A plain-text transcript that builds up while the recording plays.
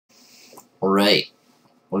Alright,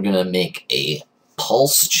 we're going to make a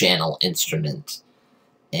pulse channel instrument,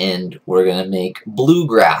 and we're going to make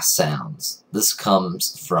bluegrass sounds. This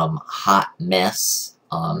comes from Hot Mess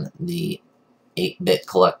on the 8-Bit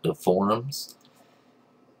Collective forums,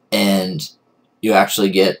 and you actually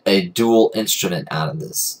get a dual instrument out of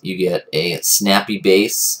this. You get a snappy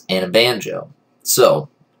bass and a banjo. So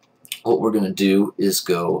what we're going to do is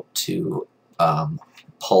go to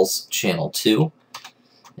Pulse Channel 2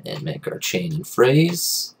 and make our chain and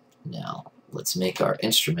phrase. Now let's make our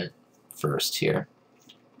instrument first here.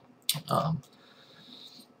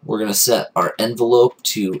 We're going to set our envelope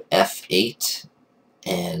to F8,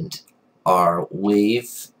 and our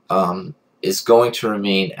wave is going to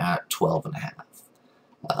remain at 12.5.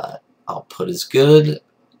 Output is good.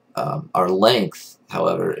 Our length,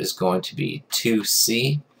 however, is going to be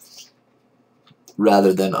 2C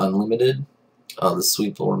rather than unlimited. The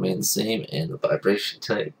sweep will remain the same, and the vibration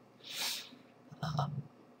type.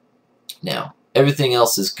 Now, everything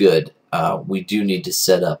else is good. We do need to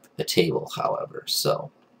set up a table, however. So,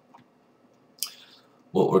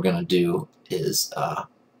 what we're going to do is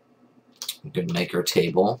we're going to make our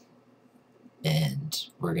table, and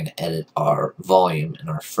we're going to edit our volume in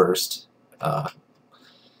our first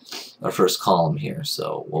column here.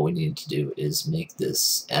 So, what we need to do is make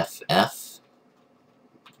this FF.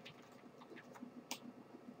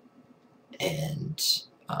 And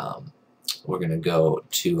we're going to go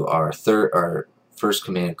to our first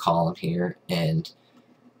command column here and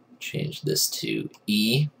change this to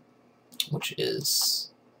E, which is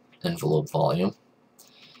envelope volume,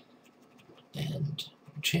 and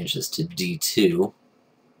change this to D2,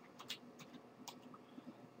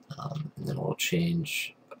 and then we'll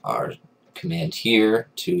change our command here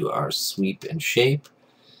to our sweep and shape,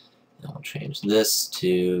 and we'll change this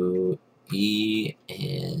to E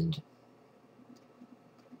and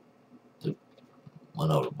one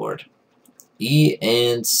overboard. E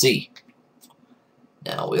and C.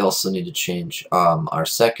 Now we also need to change our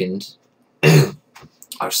second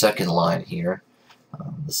line here.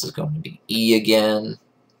 This is going to be E again.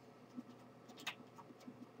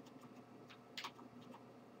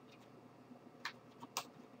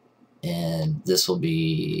 And this will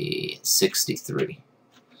be 63.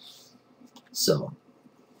 So,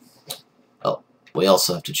 we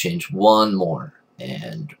also have to change one more.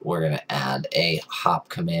 And we're going to add a hop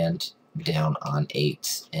command down on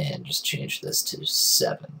 8 and just change this to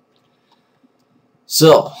 7.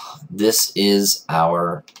 So this is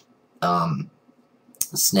our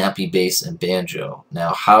snappy bass and banjo.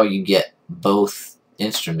 Now how you get both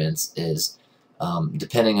instruments is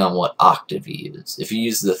depending on what octave you use. If you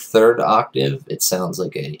use the 3rd octave, it sounds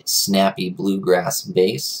like a snappy bluegrass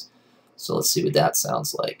bass. So let's see what that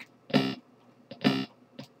sounds like.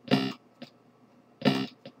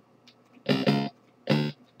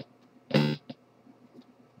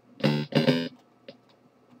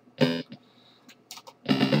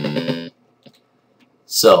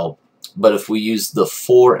 So, but if we use the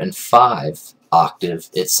 4 and 5 octave,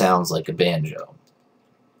 it sounds like a banjo.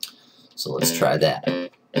 So let's try that.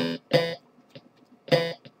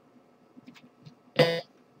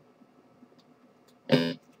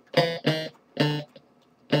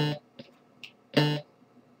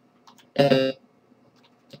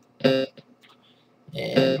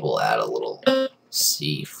 And we'll add a little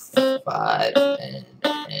C5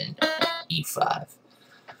 and E5.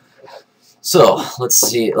 So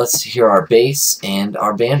let's hear our bass and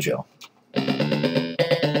our banjo.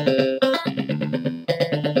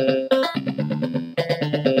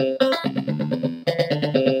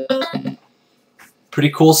 Pretty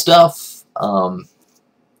cool stuff. A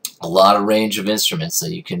lot of range of instruments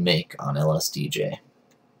that you can make on LSDJ.